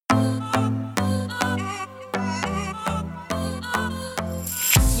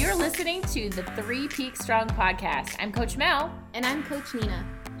listening to the Three Peaks Strong podcast. I'm Coach Mel. And I'm Coach Nina.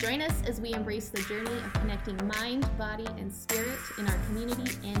 Join us as we embrace the journey of connecting mind, body, and spirit in our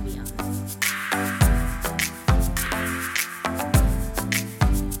community and beyond.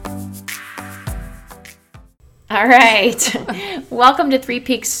 All right. Welcome to Three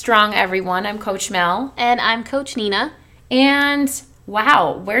Peaks Strong, everyone. I'm Coach Mel. And I'm Coach Nina. And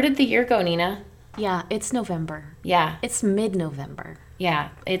wow, where did the year go, Nina? Yeah, it's November. Yeah. It's mid-November. Yeah,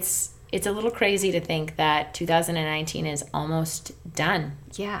 it's a little crazy to think that 2019 is almost done.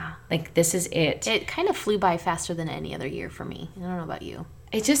 Yeah. Like, this is it. It kind of flew by faster than any other year for me. I don't know about you.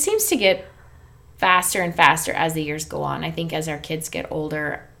 It just seems to get faster and faster as the years go on. I think as our kids get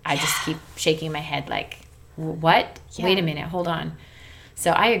older, I just keep shaking my head like, what? Yeah. Wait a minute, hold on.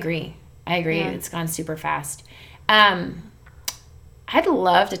 So I agree. Yeah. It's gone super fast. I'd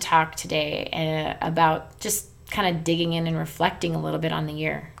love to talk today about just kind of digging in and reflecting a little bit on the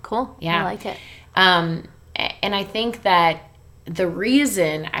year. Cool. Yeah. I like it. And I think that the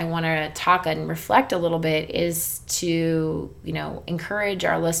reason I want to talk and reflect a little bit is to, encourage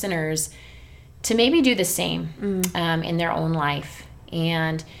our listeners to maybe do the same in their own life.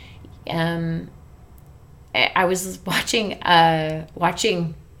 And I was watching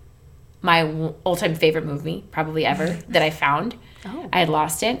my all-time favorite movie, probably ever, that I found. Oh. I had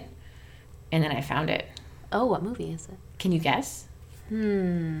lost it, and then I found it. Oh, what movie is it? Can you guess? Does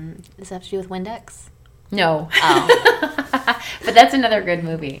it have to do with Windex? No. Oh. But that's another good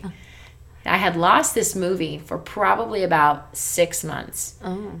movie. I had lost this movie for probably about 6 months.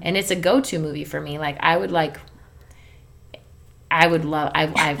 Oh. And it's a go-to movie for me. Like, I would watch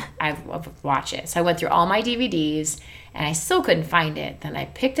it. So I went through all my DVDs, and I still couldn't find it. Then I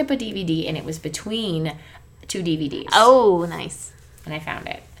picked up a DVD, and it was between two DVDs. Oh, nice. And I found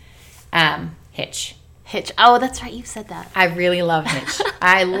it. Hitch. Oh, that's right. You said that. I really love Hitch.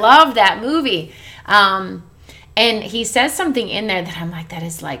 I love that movie. And he says something in there that I'm like, that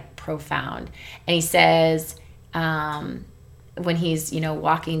is like profound. And he says, when he's,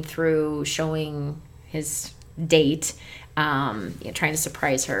 walking through showing his date, trying to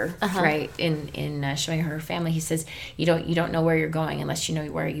surprise her, right? In showing her family, he says, you don't know where you're going unless you know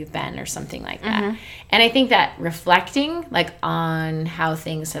where you've been, or something like that. And I think that reflecting like on how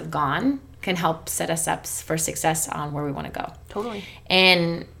things have gone can help set us up for success on where we want to go. Totally.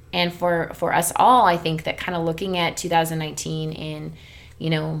 And for us all, I think that kind of looking at 2019 and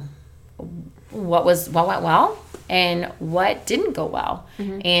what went well and what didn't go well,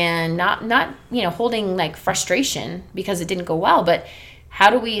 and not holding like frustration because it didn't go well, but how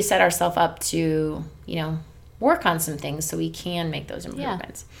do we set ourselves up to work on some things so we can make those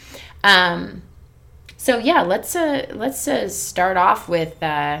improvements. Let's start off with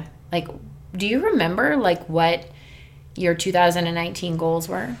do you remember like what your 2019 goals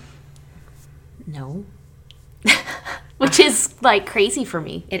were? No. Which is like crazy for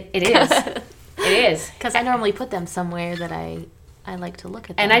me. It is. It is. Because I normally put them somewhere that I like to look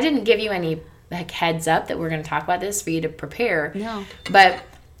at them. And I didn't give you any like heads up that we're going to talk about this for you to prepare. No. But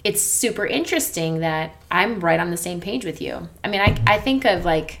it's super interesting that I'm right on the same page with you. I mean, I think of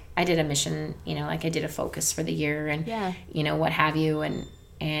like I did a mission, like I did a focus for the year and what have you, and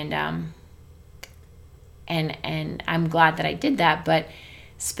I'm glad that I did that, but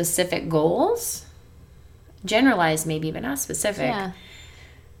specific goals, generalized maybe, but not specific. Yeah.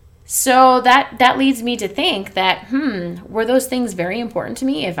 So that leads me to think that, were those things very important to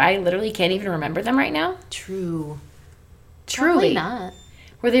me if I literally can't even remember them right now? True. Truly. Probably not.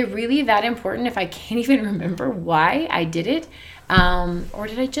 Were they really that important if I can't even remember why I did it? Or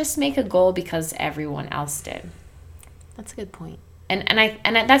did I just make a goal because everyone else did? That's a good point.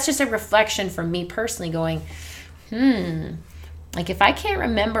 And that's just a reflection from me personally going, like if I can't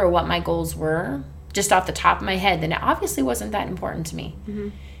remember what my goals were just off the top of my head, then it obviously wasn't that important to me.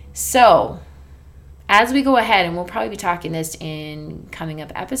 So as we go ahead, and we'll probably be talking this in coming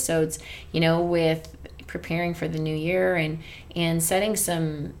up episodes, with preparing for the new year and setting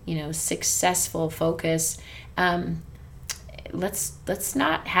some, successful focus, let's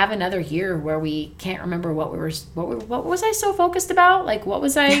not have another year where we can't remember what was I so focused about? Like, what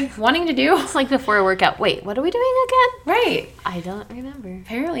was I wanting to do? It's like before a workout. Wait, what are we doing again? Right. I don't remember.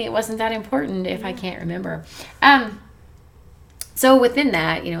 Apparently it wasn't that important if I can't remember. So within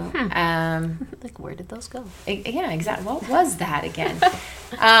that, like, where did those go? Yeah, exactly. What was that again?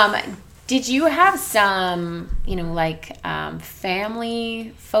 Did you have some,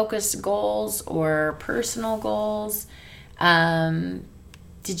 family focused goals or personal goals?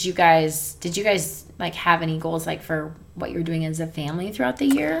 Did you guys like have any goals like for what you're doing as a family throughout the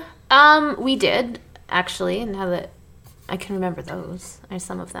year? We did actually. Now that I can remember those, or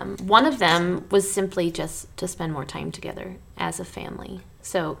some of them. One of them was simply just to spend more time together as a family.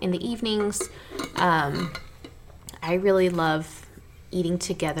 So in the evenings, I really love eating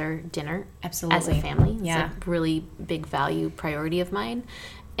together dinner as a family. Yeah. It's a really big value priority of mine.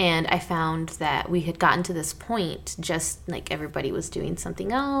 And I found that we had gotten to this point, just like everybody was doing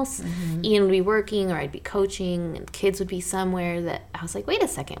something else. Ian would be working, or I'd be coaching, and kids would be somewhere, that I was like, wait a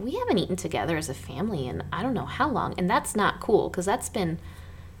second, we haven't eaten together as a family in I don't know how long. And that's not cool, because that's been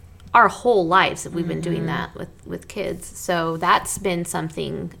our whole lives that we've been doing that with kids. So that's been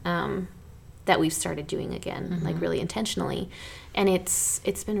something that we've started doing again, like really intentionally. And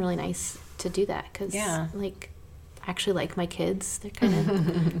it's been really nice to do that, because like, I actually like my kids. They're kind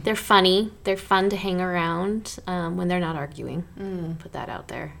of, they're funny. They're fun to hang around when they're not arguing. Put that out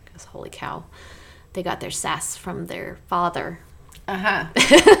there, because holy cow, they got their sass from their father.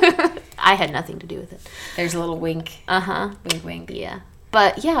 I had nothing to do with it. There's a little wink. Wink, wink. Yeah.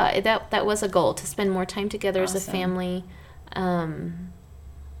 But yeah, that was a goal, to spend more time together as a family, and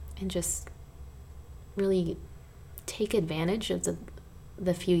just really take advantage of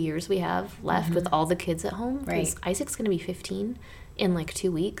the few years we have left with all the kids at home. Right. Isaac's going to be 15 in like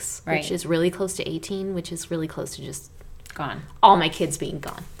 2 weeks, Right. which is really close to 18, which is really close to just Gone. all my kids being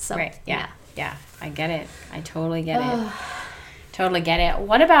gone. So Right. Yeah. I get it. I totally get it. Totally get it.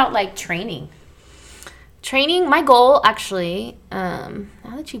 What about like training? Training, my goal actually, now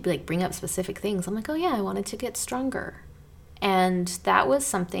that you like bring up specific things, I'm like, oh yeah, I wanted to get stronger. And that was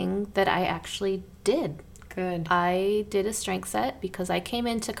something that I actually did. Good. I did a strength set because I came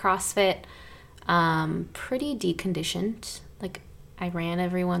into CrossFit pretty deconditioned. Like, I ran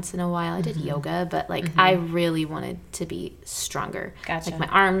every once in a while. I did yoga, but like I really wanted to be stronger. Gotcha. Like, my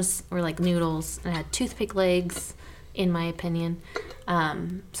arms were like noodles, and I had toothpick legs, in my opinion.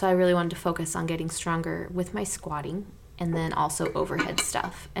 So I really wanted to focus on getting stronger with my squatting, and then also overhead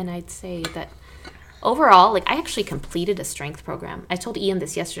stuff. And I'd say that overall, like, I actually completed a strength program. I told Ian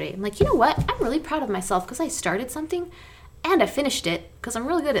this yesterday. I'm like, you know what? I'm really proud of myself, because I started something and I finished it, because I'm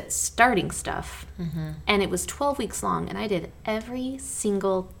really good at starting stuff. And it was 12 weeks long, and I did every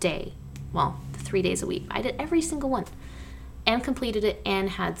single day. Well, 3 days a week. I did every single one and completed it and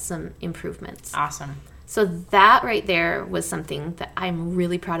had some improvements. Awesome. So that right there was something that I'm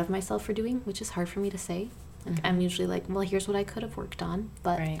really proud of myself for doing, which is hard for me to say. Like, I'm usually like, well, here's what I could have worked on,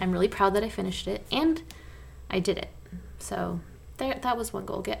 but Right. I'm really proud that I finished it and I did it. So that was one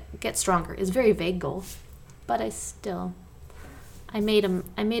goal. Get stronger. It's a very vague goal, but I made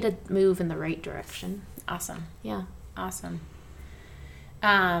a move in the right direction. Awesome. Yeah. Awesome.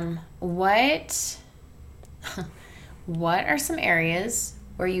 What are some areas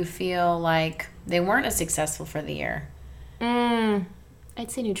where you feel like they weren't as successful for the year? I'd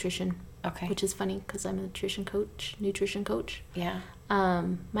say nutrition. Okay. Which is funny, because I'm a nutrition coach. Yeah.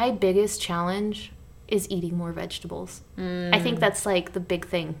 My biggest challenge is eating more vegetables. I think that's like the big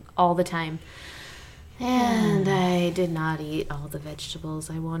thing all the time. And I did not eat all the vegetables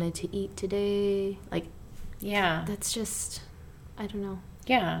I wanted to eat today. Like, Yeah. that's just, I don't know.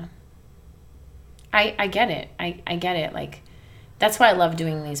 Yeah. I get it. I get it. Like, that's why I love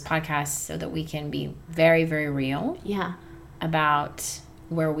doing these podcasts, so that we can be very, very real Yeah. about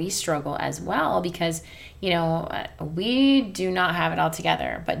where we struggle as well, because, we do not have it all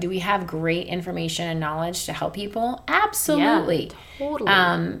together, but do we have great information and knowledge to help people? Absolutely. Yeah,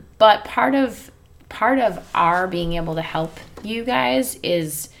 totally. But part of our being able to help you guys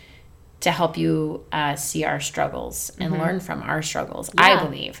is to help you see our struggles and learn from our struggles. I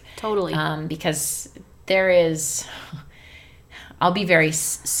believe Totally. because there is. I'll be very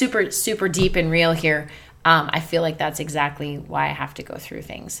super, super deep and real here. I feel like that's exactly why I have to go through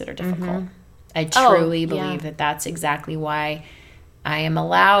things that are difficult. I truly believe that that's exactly why I am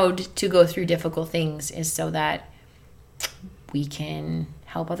allowed to go through difficult things, is so that we can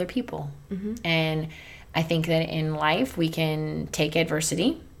help other people. And I think that in life, we can take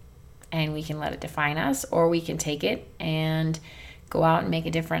adversity and we can let it define us, or we can take it and go out and make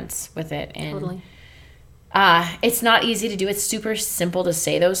a difference with it. And Totally. It's not easy to do. It's super simple to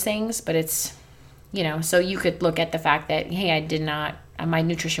say those things, but it's, so you could look at the fact that, hey, my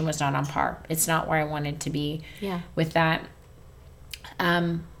nutrition was not on par. It's not where I wanted to be with that.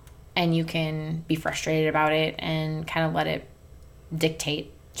 And you can be frustrated about it and kind of let it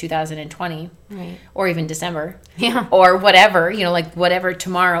dictate 2020 Right. or even December. Yeah. Or whatever, like whatever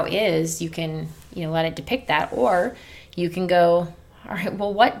tomorrow is, you can, let it depict that. Or you can go, all right,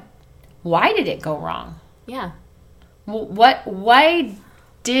 well, why did it go wrong? Yeah. Why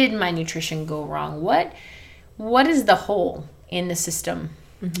did my nutrition go wrong? What is the hole in the system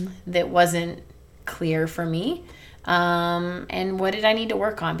that wasn't clear for me? And what did I need to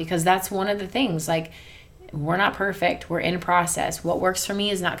work on? Because that's one of the things, like, we're not perfect. We're in process. What works for me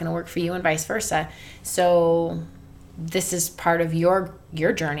is not going to work for you and vice versa. So this is part of your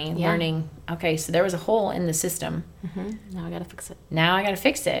journey, learning, okay, so there was a hole in the system. Now I got to fix it. Now I got to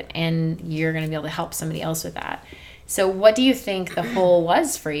fix it. And you're going to be able to help somebody else with that. So what do you think the hole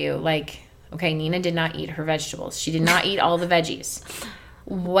was for you? Like, okay, Nina did not eat her vegetables. She did not eat all the veggies.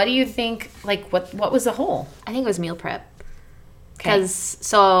 What do you think, like, what was the hole? I think it was meal prep. Okay. Because,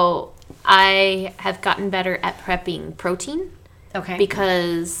 so I have gotten better at prepping protein. Okay.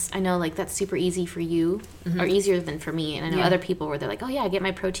 Because I know, like, that's super easy for you, or easier than for me. And I know other people where they're like, oh, yeah, I get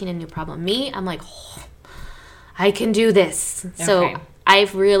my protein and no problem. Me, I'm like, oh, I can do this. Okay. So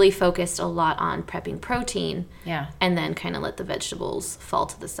I've really focused a lot on prepping protein. Yeah. And then kind of let the vegetables fall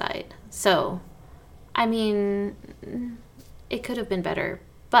to the side. So, I mean, it could have been better.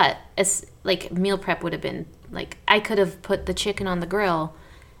 But, as like, meal prep would have been, like, I could have put the chicken on the grill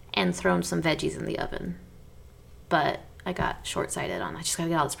and thrown some veggies in the oven. But I got short-sighted on, I just got to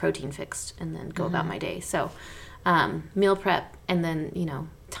get all this protein fixed and then go about my day. So, meal prep and then,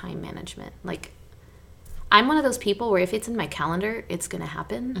 time management. Like, I'm one of those people where if it's in my calendar, it's going to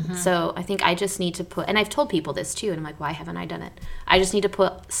happen. So I think I just need to put, and I've told people this too, and I'm like, why haven't I done it? I just need to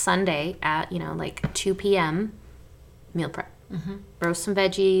put Sunday at, like 2 p.m. meal prep. Roast some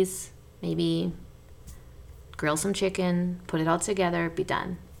veggies, maybe grill some chicken, put it all together, be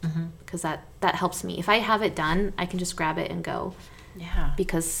done. Because that helps me. If I have it done, I can just grab it and go. Yeah.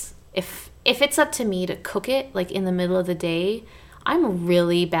 Because if it's up to me to cook it, like in the middle of the day, I'm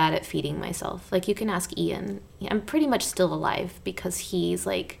really bad at feeding myself. Like, you can ask Ian. I'm pretty much still alive because he's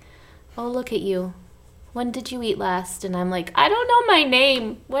like, oh, look at you. When did you eat last? And I'm like, I don't know my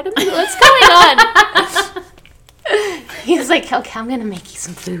name. What's going on? He's like, okay, I'm going to make you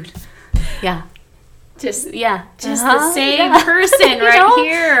some food. Yeah. Just the same person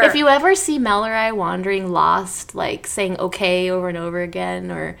here. If you ever see Mel or I wandering lost, like saying okay over and over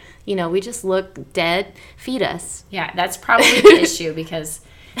again, or, we just look dead, feed us. Yeah, that's probably the issue because,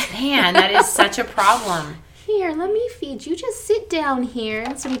 man, that is such a problem. Here, let me feed you. Just sit down here.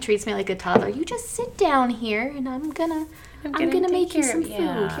 And so he treats me like a toddler. You just sit down here, and I'm gonna make you some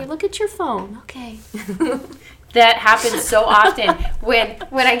food. Here, look at your phone. Okay. That happens so often when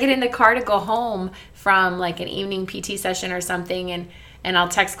I get in the car to go home from like an evening PT session or something, and I'll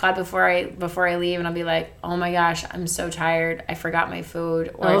text Claude before I leave, and I'll be like, oh my gosh, I'm so tired. I forgot my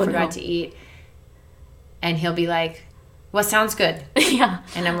food, or I forgot to eat. And he'll be like, what sounds good? Yeah.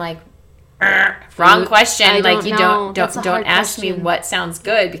 And I'm like, wrong question. Like, you don't ask me question. what sounds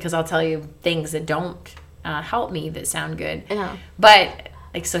good, because I'll tell you things that don't help me that sound good. Yeah. But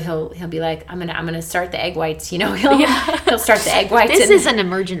like, so he'll be like, I'm gonna start the egg whites. He'll start the egg whites. This is an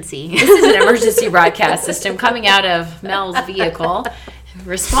emergency. This is an emergency broadcast system coming out of Mel's vehicle.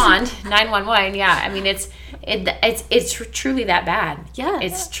 Respond 911. Yeah, I mean it's truly that bad. Yeah,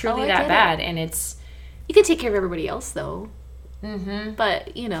 it's truly that bad, and it's. You can take care of everybody else though.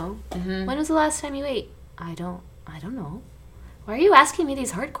 But when was the last time you ate? I don't know. Why are you asking me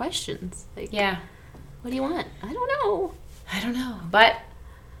these hard questions? Like, yeah. What do you want? I don't know. But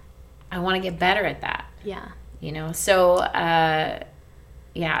I want to get better at that. Yeah. So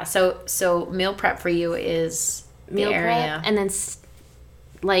so meal prep for you is meal the area. prep, and then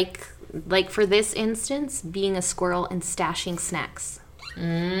like for this instance, being a squirrel and stashing snacks.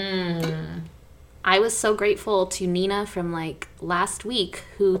 I was so grateful to Nina from like last week,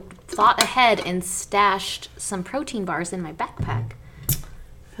 who thought ahead and stashed some protein bars in my backpack.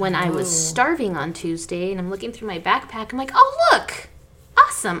 When I was starving on Tuesday, and I'm looking through my backpack, I'm like, oh, look,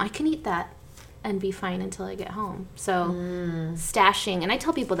 awesome, I can eat that and be fine until I get home. So stashing, and I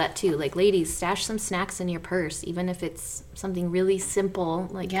tell people that too, like, ladies, stash some snacks in your purse, even if it's something really simple,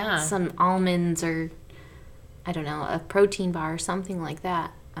 like some almonds or, I don't know, a protein bar or something like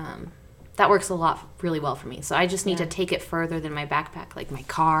that. That works really well for me. So I just need to take it further than my backpack, like my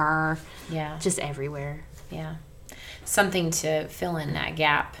car, just everywhere. Yeah. Something to fill in that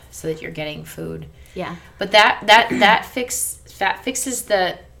gap so that you're getting food. Yeah. But that fixes that.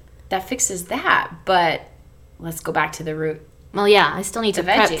 But let's go back to the root. Well, yeah, I still need to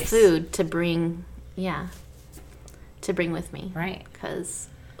prep veggies. food to bring with me. Right. Because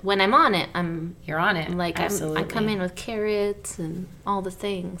when I'm on it, you're on it. Like, absolutely. I come in with carrots and all the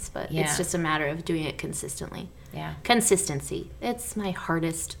things, but it's just a matter of doing it consistently. Yeah. Consistency. It's my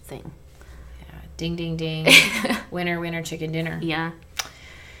hardest thing. Ding, ding, ding. Winner, chicken dinner. Yeah.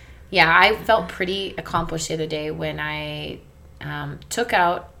 Yeah, I felt pretty accomplished the other day when I took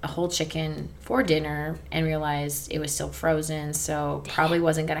out a whole chicken for dinner and realized it was still frozen, so probably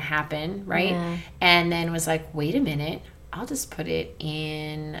wasn't going to happen, right? Yeah. And then was like, wait a minute, I'll just put it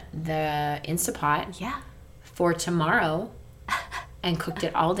in the Instapot Yeah. for tomorrow, and cooked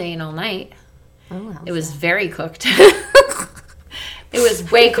it all day and all night. Oh, It was very cooked. It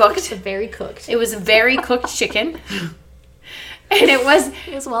was way cooked. very cooked. It was a very cooked chicken. And it was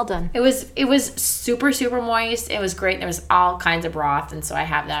well done. It was super, super moist. It was great. There was all kinds of broth, and so I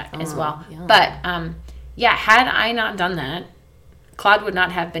have that as well. yum. But yeah, had I not done that, Claude would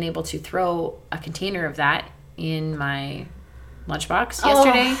not have been able to throw a container of that in my lunchbox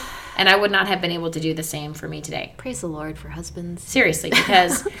yesterday, and I would not have been able to do the same for me today. Praise the Lord for husbands. Seriously,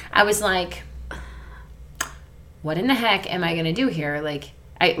 because I was like, what in the heck am I going to do here? Like,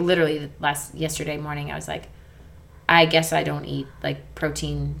 I literally yesterday morning, I was like, I guess I don't eat, like,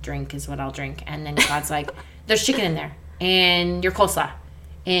 protein drink is what I'll drink. And then God's like, there's chicken in there and your coleslaw.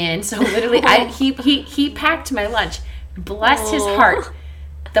 And so literally he packed my lunch. Bless his heart.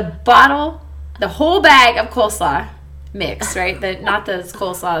 The whole bag of coleslaw mix, right? Not the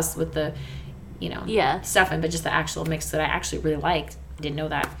coleslaws with the, stuff in, but just the actual mix that I actually really liked. Didn't know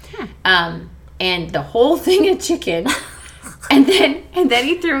that. And the whole thing of chicken. and then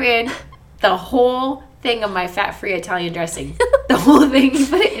he threw in the whole thing of my fat-free Italian dressing. The whole thing, he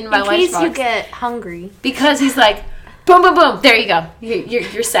put it in my lunchbox. In case you get hungry. Because he's like, boom, boom, boom. There you go.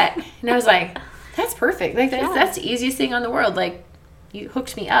 You're set. And I was like, that's perfect. Like that's the easiest thing on the world. Like, you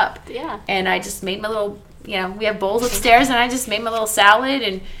hooked me up. Yeah. And I just made my little, we have bowls upstairs, and I just made my little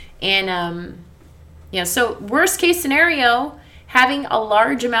salad and so worst case scenario, having a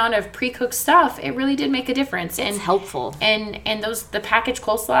large amount of pre-cooked stuff, it really did make a difference. It's helpful. And the packaged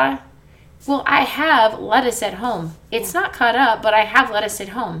coleslaw. Well, I have lettuce at home. It's not cut up, but I have lettuce at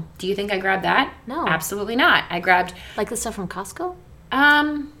home. Do you think I grabbed that? No. Absolutely not. I grabbed... Like the stuff from Costco?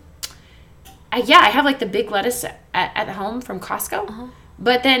 I have like the big lettuce at home from Costco. Uh-huh.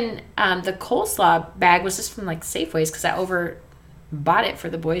 But then the coleslaw bag was just from like Safeways because I bought it for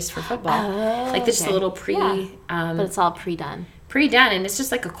the boys for football. Like just a little but it's all pre-done. Pre-done, and it's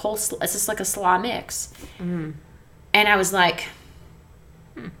just like it's just like a slaw mix. And I was like...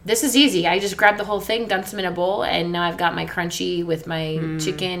 This is easy. I just grabbed the whole thing, dumped them in a bowl, and now I've got my crunchy with my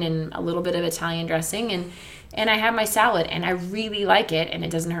chicken and a little bit of Italian dressing, and I have my salad, and I really like it, and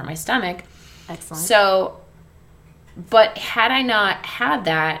it doesn't hurt my stomach. Excellent. So, but had I not had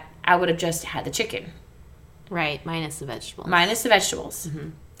that, I would have just had the chicken. Right, minus the vegetables. Mm-hmm.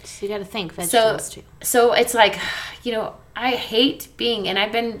 So you got to think vegetables too. So it's like, I hate being, and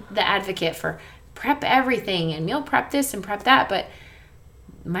I've been the advocate for prep everything and meal prep this and prep that, but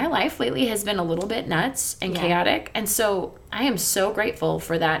my life lately has been a little bit nuts and chaotic. And so I am so grateful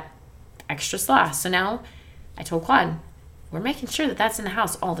for that extra slaw. So now I told Claude, we're making sure that that's in the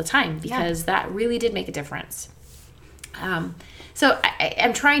house all the time because that really did make a difference. So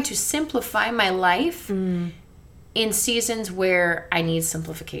I'm trying to simplify my life in seasons where I need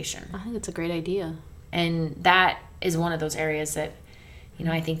simplification. I think it's a great idea. And that is one of those areas that,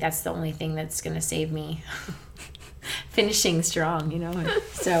 I think that's the only thing that's going to save me finishing strong,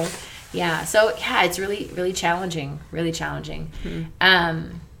 So it's really, really challenging,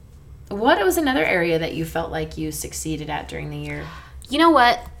 What was another area that you felt like you succeeded at during the year? You know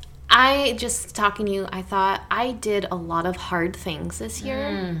what? Talking to you, I thought I did a lot of hard things this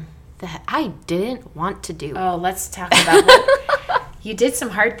year that I didn't want to do. Oh, let's talk about what you did.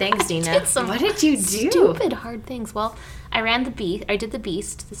 Some hard things, Dina. What did you do? Stupid hard things. Well, I did the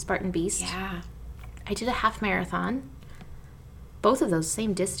Beast, the Spartan Beast. Yeah. I did a half marathon. Both of those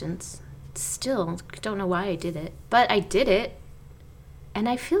same distance. Still don't know why I did it, but I did it, and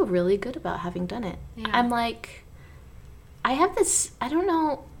I feel really good about having done it. Yeah. I'm like, I have this, I don't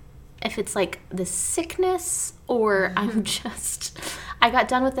know if it's like the sickness or I got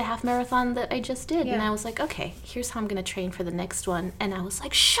done with the half marathon that I just did, and I was like, okay, here's how I'm going to train for the next one. And I was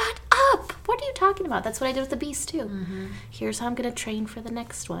like, shut up! What are you talking about? That's what I did with the Beast too. Here's how I'm going to train for the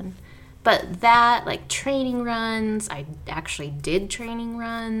next one. But that, like training runs, I actually did training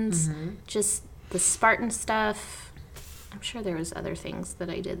runs. Just the Spartan stuff. I'm sure there was other things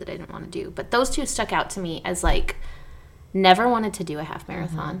that I did that I didn't want to do. But those two stuck out to me as like, never wanted to do a half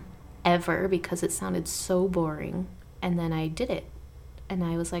marathon ever because it sounded so boring. And then I did it. And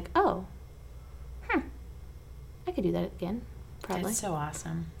I was like, oh, I could do that again, probably. That's so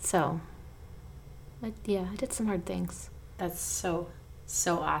awesome. So, I did some hard things. That's so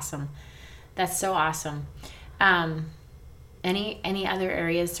awesome. That's so awesome. Any other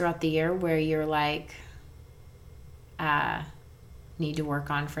areas throughout the year where you're like, need to work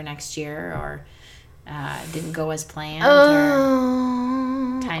on for next year, or didn't go as planned?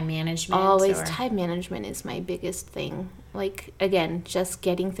 Or time management? Always or? time management is my biggest thing. Like, again, just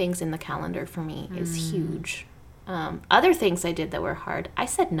getting things in the calendar for me is huge. Other things I did that were hard, I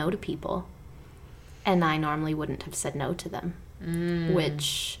said no to people. And I normally wouldn't have said no to them.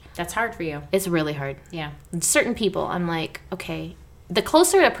 Which... That's hard for you. It's really hard. Yeah. Certain people, I'm like, okay. The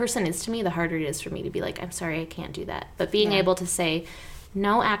closer a person is to me, the harder it is for me to be like, I'm sorry, I can't do that. But being able to say,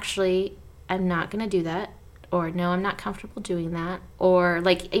 no, actually, I'm not going to do that. Or, no, I'm not comfortable doing that. Or,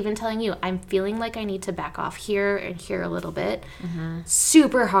 like, even telling you, I'm feeling like I need to back off here and here a little bit.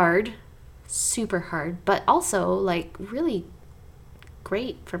 Super hard. Super hard. But also, like, really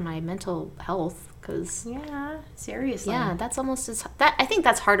great for my mental health. Cause, yeah, seriously. Yeah, that's almost as... I think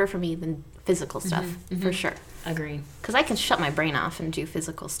that's harder for me than physical stuff, for sure. Agreed. Because I can shut my brain off and do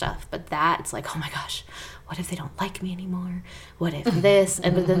physical stuff. But that, it's like, oh my gosh, what if they don't like me anymore? What if this?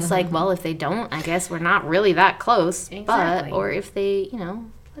 And then it's like, well, if they don't, I guess we're not really that close. Exactly. But, or if they,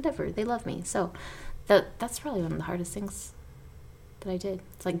 whatever, they love me. So that's probably one of the hardest things that I did.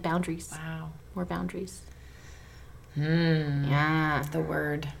 It's like boundaries. Wow. More boundaries. Yeah. The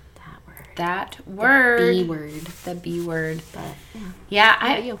word. That That word. B word. The B word. But,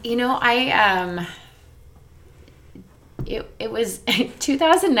 Yeah, it was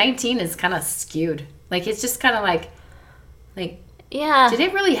 2019 is kind of skewed. Like, it's just kind of like, yeah. did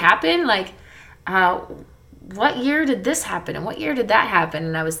it really happen? Like, what year did this happen? And what year did that happen?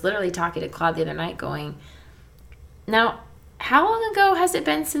 And I was literally talking to Claude the other night going, now, how long ago has it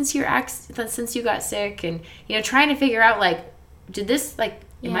been since you got sick? And, trying to figure out, like, did this, like,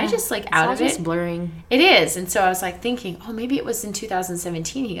 am I just, like, out of it? It's just blurring. It is. And so I was, like, thinking, oh, maybe it was in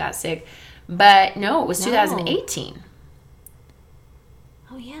 2017 he got sick. But no, it was 2018.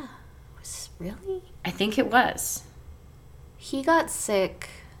 Oh, yeah. Really? I think it was. He got sick.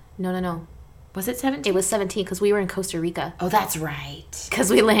 No. Was it 17? It was 17 because we were in Costa Rica. Oh, that's right.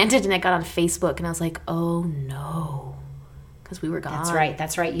 Because we landed and it got on Facebook and I was like, oh, no. Because we were gone.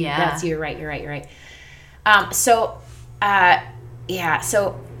 That's right. You're right. So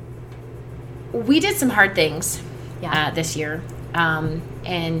we did some hard things this year.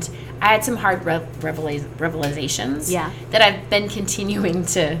 And I had some hard revelations that I've been continuing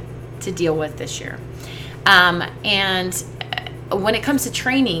to deal with this year. And when it comes to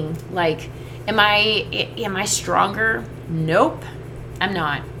training, like, am I stronger? Nope, I'm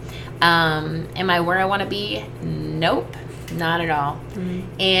not. Am I where I want to be? Nope, not at all.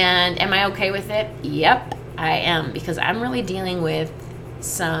 And am I okay with it? Yep, I am, because I'm really dealing with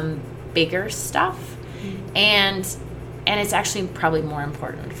some bigger stuff, and it's actually probably more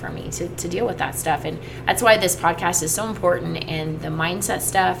important for me to deal with that stuff. And that's why this podcast is so important, and the mindset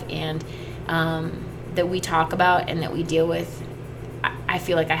stuff and that we talk about and that we deal with. I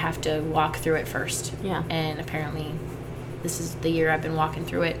feel like I have to walk through it first. Yeah. And apparently this is the year I've been walking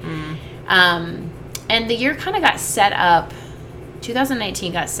through it. And the year kind of got set up,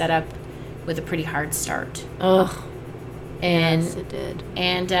 2019 got set up with a pretty hard start. Ugh. And, yes, it did.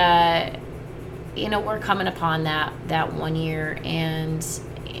 And, we're coming upon that 1 year and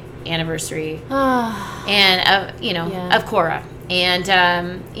anniversary and of Cora.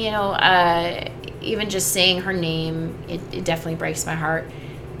 And, even just saying her name, it definitely breaks my heart.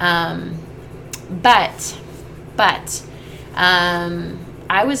 But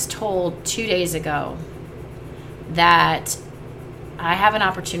I was told 2 days ago that I have an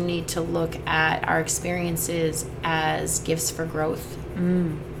opportunity to look at our experiences as gifts for growth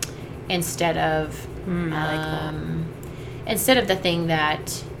instead of instead of the thing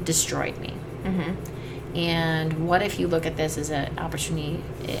that destroyed me. And what if you look at this as an opportunity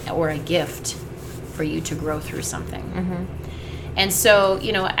or a gift for you to grow through something? And so,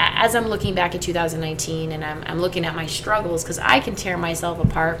 as I'm looking back at 2019 and I'm looking at my struggles, because I can tear myself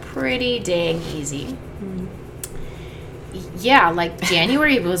apart pretty dang easy. Yeah, like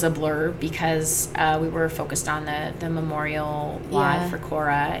January was a blur because we were focused on the Memorial Live for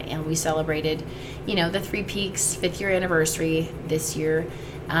Cora, and we celebrated, the Three Peaks 5th year anniversary this year.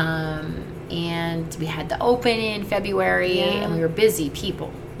 And we had the open in February, and we were busy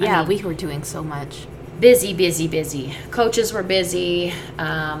people. Yeah, we were doing so much. Busy. Coaches were busy.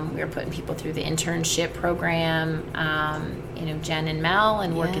 We were putting people through the internship program, Jen and Mel,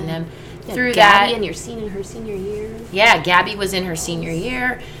 and working them through Gabby that. and her senior year. Yeah, Gabby was in her senior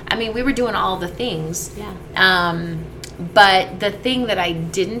year. I mean, we were doing all the things. Yeah. But the thing that I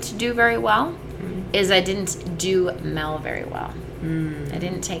didn't do very well is I didn't do Mel very well. I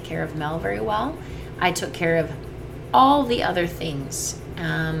didn't take care of Mel very well. I took care of all the other things.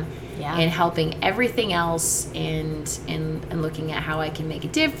 And helping everything else and looking at how I can make a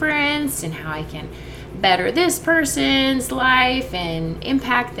difference and how I can better this person's life and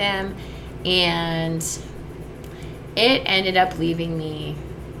impact them. And it ended up leaving me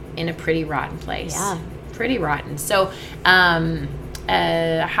in a pretty rotten place. Yeah. Pretty rotten. So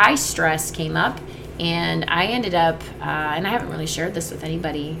high stress came up, and I ended up, and I haven't really shared this with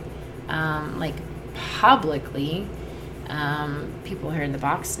anybody, like publicly. People here in the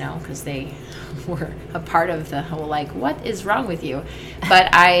box know because they were a part of the whole, like, what is wrong with you?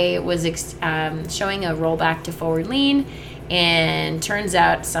 But I was showing a rollback to forward lean, and turns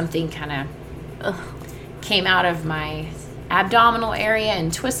out something kind of came out of my abdominal area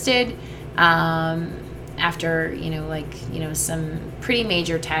and twisted. After, some pretty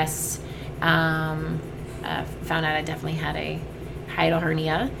major tests, found out I definitely had a hiatal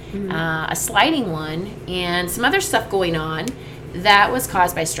hernia, a sliding one, and some other stuff going on that was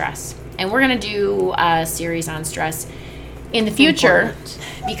caused by stress. And we're going to do a series on stress in the future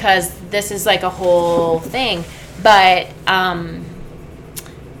because this is like a whole thing. But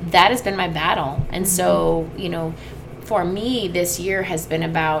that has been my battle. And so, for me, this year has been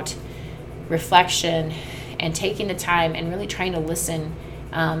about reflection and taking the time and really trying to listen.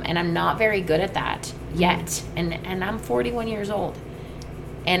 And I'm not very good at that yet. And I'm 41 years old,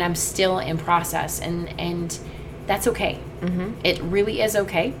 and I'm still in process, and that's okay. It really is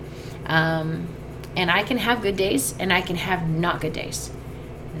okay. And I can have good days, and I can have not good days.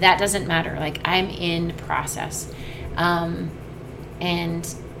 That doesn't matter. Like, I'm in process. And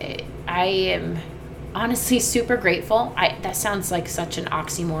I am honestly super grateful. That sounds like such an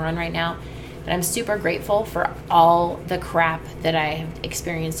oxymoron right now, but I'm super grateful for all the crap that I have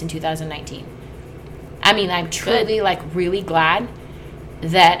experienced in 2019. I mean, I'm truly really glad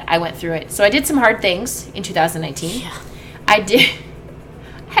that I went through it. So I did some hard things in 2019. Yeah. I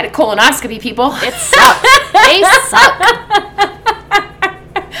had a colonoscopy, people. It sucked. They suck.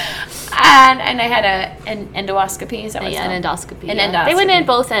 And I had an endoscopy. Is that what it's called? An endoscopy. An endoscopy. They went in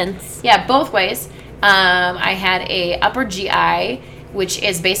both ends. Yeah, both ways. I had a upper GI, which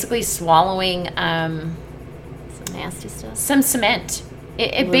is basically swallowing Some nasty stuff. some cement.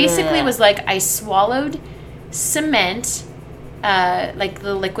 It basically was like I swallowed cement, like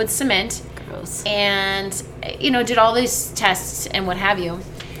the liquid cement. Gross. And, did all these tests and what have you.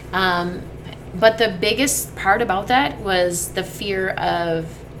 But the biggest part about that was the fear of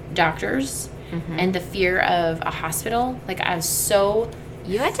doctors and the fear of a hospital. Like, I was so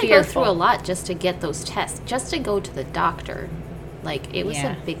You had to fearful. go through a lot just to get those tests, just to go to the doctor. Like, it was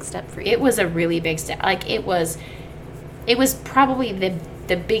Yeah. a big step for you. It was a really big step. Like, it was probably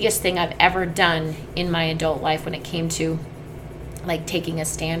the biggest thing I've ever done in my adult life when it came to, like, taking a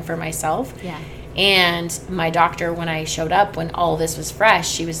stand for myself. Yeah. And my doctor, when I showed up, when all this was fresh,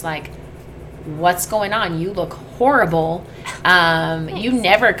 she was like, what's going on? You look horrible. You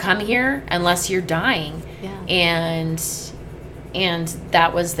never come here unless you're dying. Yeah. And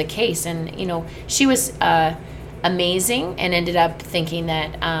that was the case. And, she was amazing and ended up thinking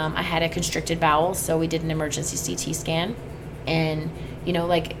that I had a constricted bowel. So we did an emergency CT scan. And,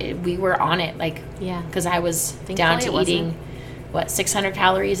 we were on it. Like, Yeah. because I was Thankfully down it to wasn't. eating, 600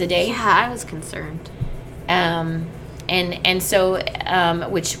 calories a day. Yeah, I was concerned. And so,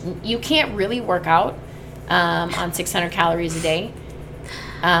 which you can't really work out on 600 calories a day.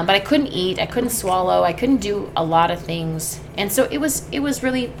 But I couldn't eat, I couldn't swallow, I couldn't do a lot of things. And so it was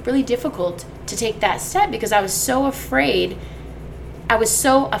really, really difficult to take that step because I was so afraid. I was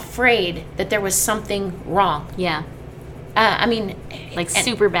so afraid that there was something wrong. Yeah. Like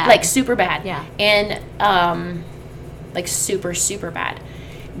super bad. Like super bad. Yeah. And like super, super bad.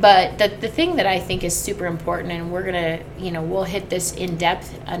 But the thing that I think is super important, and we're going to, we'll hit this in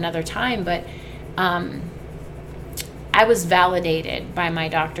depth another time, but I was validated by my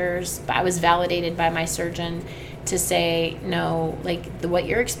doctors. I was validated by my surgeon to say, no, like what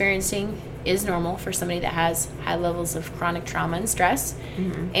you're experiencing is normal for somebody that has high levels of chronic trauma and stress.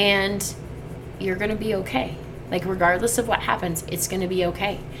 And you're going to be okay. Like, regardless of what happens, it's going to be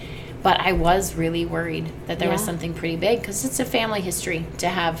okay. But I was really worried that there was something pretty big because it's a family history to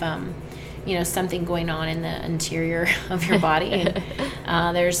have, something going on in the interior of your body.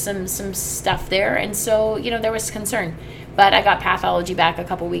 And there's some stuff there. And so, there was concern. But I got pathology back a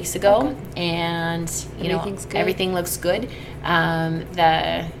couple weeks ago. And, Everything's good. everything looks good.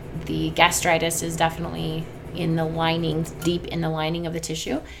 The gastritis is definitely in the lining, deep in the lining of the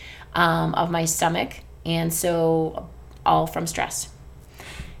tissue of my stomach. And so all from stress.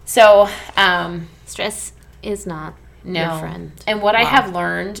 So, Stress is not no. your friend. And what I have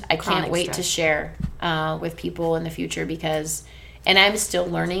learned, I can't Chronic wait stress. to share with people in the future because, and I'm still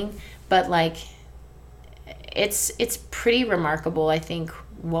learning, but like, it's pretty remarkable, I think,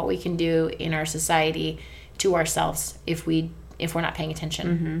 what we can do in our society to ourselves if we're not paying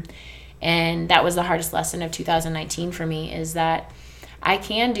attention. And that was the hardest lesson of 2019 for me, is that I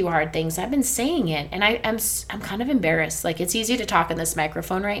can do hard things. I've been saying it, and I'm kind of embarrassed. Like, it's easy to talk in this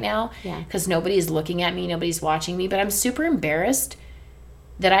microphone right now because nobody's looking at me, nobody's watching me, but I'm super embarrassed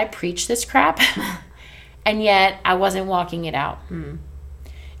that I preach this crap and yet I wasn't walking it out.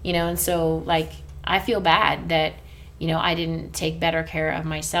 You know, and so, like, I feel bad that, you know, I didn't take better care of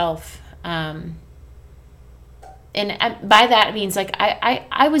myself. And by that it means, like,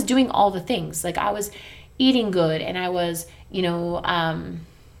 I was doing all the things. Like, I was eating good, and I was, you know,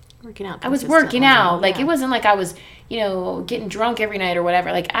 working out. I was working out. Like, it wasn't like I was, you know, getting drunk every night or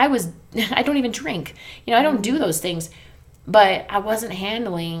whatever. Like, I don't even drink. You know, I don't do those things. But I wasn't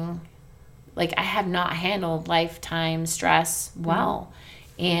handling, like, I have not handled lifetime stress well.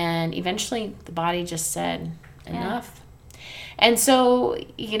 And eventually the body just said, enough. And so,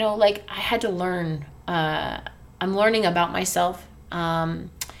 you know, like, I had to learn. I'm learning about myself.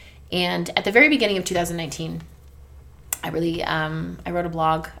 And at the very beginning of 2019, I wrote a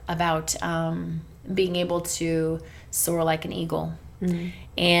blog about being able to soar like an eagle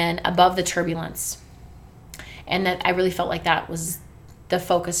and above the turbulence. And that I really felt like that was the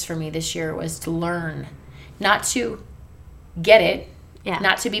focus for me this year, was to learn, not to get it,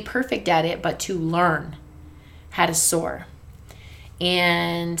 not to be perfect at it, but to learn how to soar.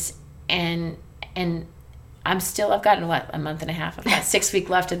 And I've gotten a month and a half. I've got 6 weeks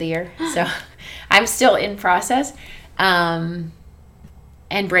left of the year. So I'm still in process. And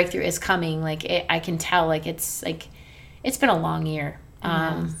breakthrough is coming. Like, I can tell, like, it's been a long year.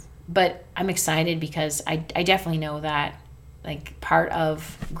 But I'm excited because I definitely know that, like, part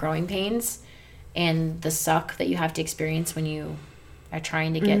of growing pains and the suck that you have to experience when you are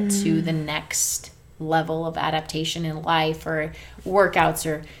trying to get to the next level of adaptation in life or workouts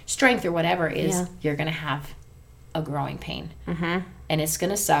or strength or whatever is you're going to have a growing pain. And it's going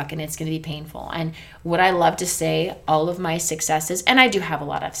to suck and it's going to be painful. And what I love to say, all of my successes, and I do have a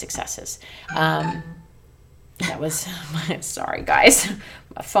lot of successes. That was, sorry guys,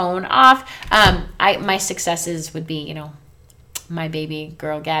 my phone off. My successes would be, you know, my baby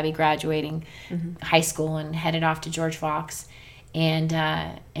girl Gabby graduating high school and headed off to George Fox, and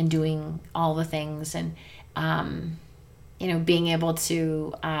doing all the things, and you know, being able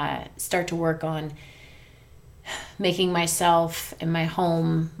to start to work on making myself and my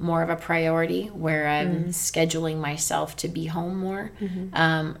home more of a priority, where I'm scheduling myself to be home more.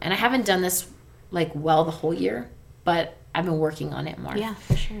 And I haven't done this like well the whole year, but I've been working on it more. Yeah,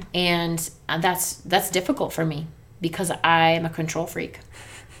 for sure. And that's difficult for me because I am a control freak.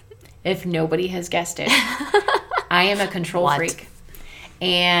 If nobody has guessed it, I am a control freak.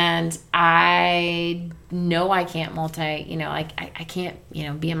 And I know I can't I can't, you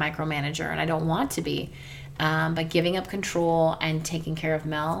know, be a micromanager, and I don't want to be. But giving up control and taking care of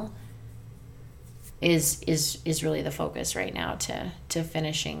Mel is really the focus right now to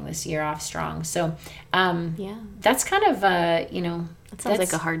finishing this year off strong. So that's kind of you know, it sounds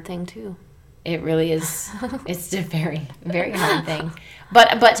like a hard thing too. It really is. It's a very, very hard thing.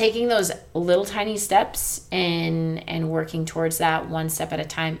 But taking those little tiny steps and working towards that one step at a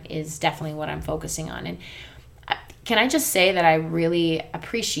time is definitely what I'm focusing on. And can I just say that I really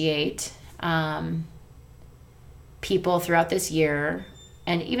appreciate people throughout this year,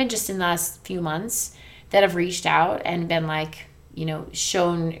 and even just in the last few months, that have reached out and been like, you know,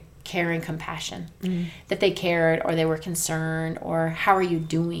 shown care and compassion, that they cared or they were concerned, or how are you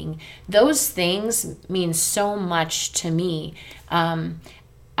doing? Those things mean so much to me. I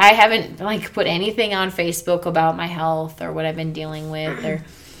haven't like put anything on Facebook about my health or what I've been dealing with, or,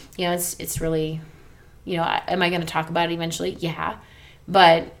 you know, it's really, you know, am I going to talk about it eventually? Yeah,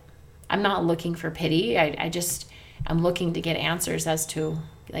 but I'm not looking for pity. I'm looking to get answers as to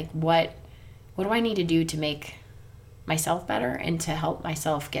like what do I need to do to make myself better and to help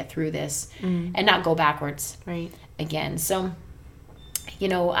myself get through this and not go backwards again. So, you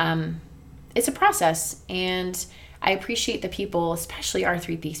know, it's a process, and I appreciate the people, especially our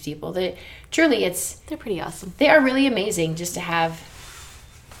 3 Peaks people, that truly they're pretty awesome. They are really amazing just to have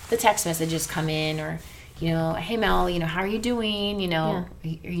the text messages come in, or, you know, hey Mel, you know, how are you doing? You know,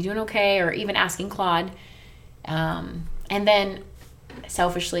 are you doing okay? Or even asking Claude. And then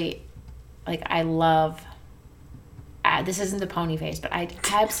selfishly, like, I love, this isn't the pony face, but I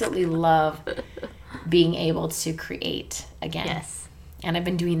absolutely love being able to create again. Yes. And I've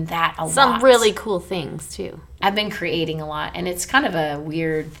been doing that a lot. Some really cool things too. I've been creating a lot, and it's kind of a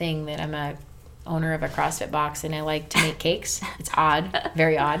weird thing that I'm a owner of a CrossFit box and I like to make cakes. It's odd,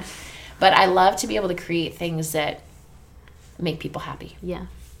 very odd. But I love to be able to create things that make people happy. Yeah.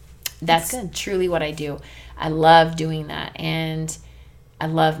 That's good. truly what I do. I love doing that, and I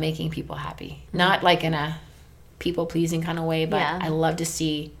love making people happy. Not like in a people-pleasing kind of way, but Yeah. I love to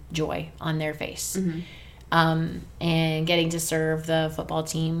see joy on their face. And getting to serve the football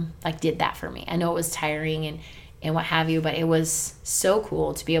team like did that for me. I know it was tiring and what have you, but it was so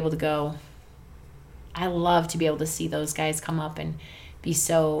cool to be able to go. I love to be able to see those guys come up and be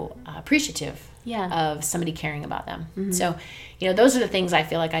so appreciative of somebody caring about them. So, those are the things I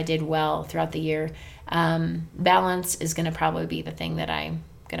feel like I did well throughout the year. Balance is going to probably be the thing that I'm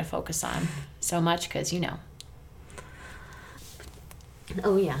going to focus on so much because,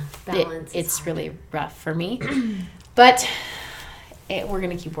 Oh, yeah. Balance. It's really rough for me. But we're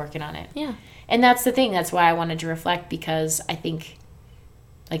going to keep working on it. Yeah. And that's the thing. That's why I wanted to reflect, because I think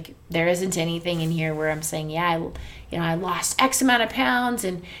like there isn't anything in here where I'm saying, I lost X amount of pounds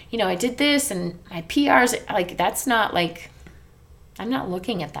and, I did this and my PRs, like that's not like, I'm not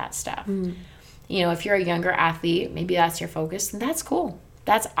looking at that stuff. If you're a younger athlete, maybe that's your focus, and that's cool.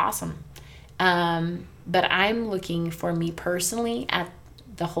 That's awesome. But I'm looking for me personally at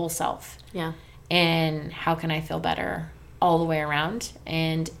the whole self. Yeah. And how can I feel better all the way around?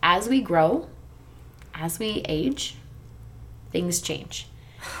 And as we grow, as we age, things change.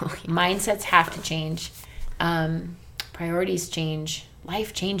 Mindsets have to change. Priorities change.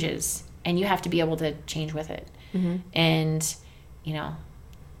 Life changes. And you have to be able to change with it. And,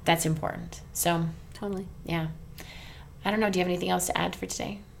 that's important. So, Totally. yeah. I don't know. Do you have anything else to add for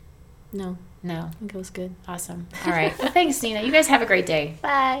today? No. No. I think it was good. Awesome. All right. Well, thanks, Nina. You guys have a great day.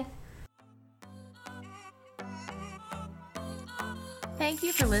 Bye. Thank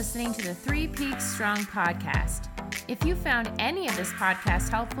you for listening to the 3 Peaks Strong podcast. If you found any of this podcast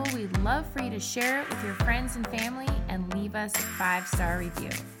helpful, we'd love for you to share it with your friends and family and leave us a 5-star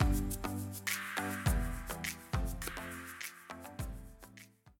review.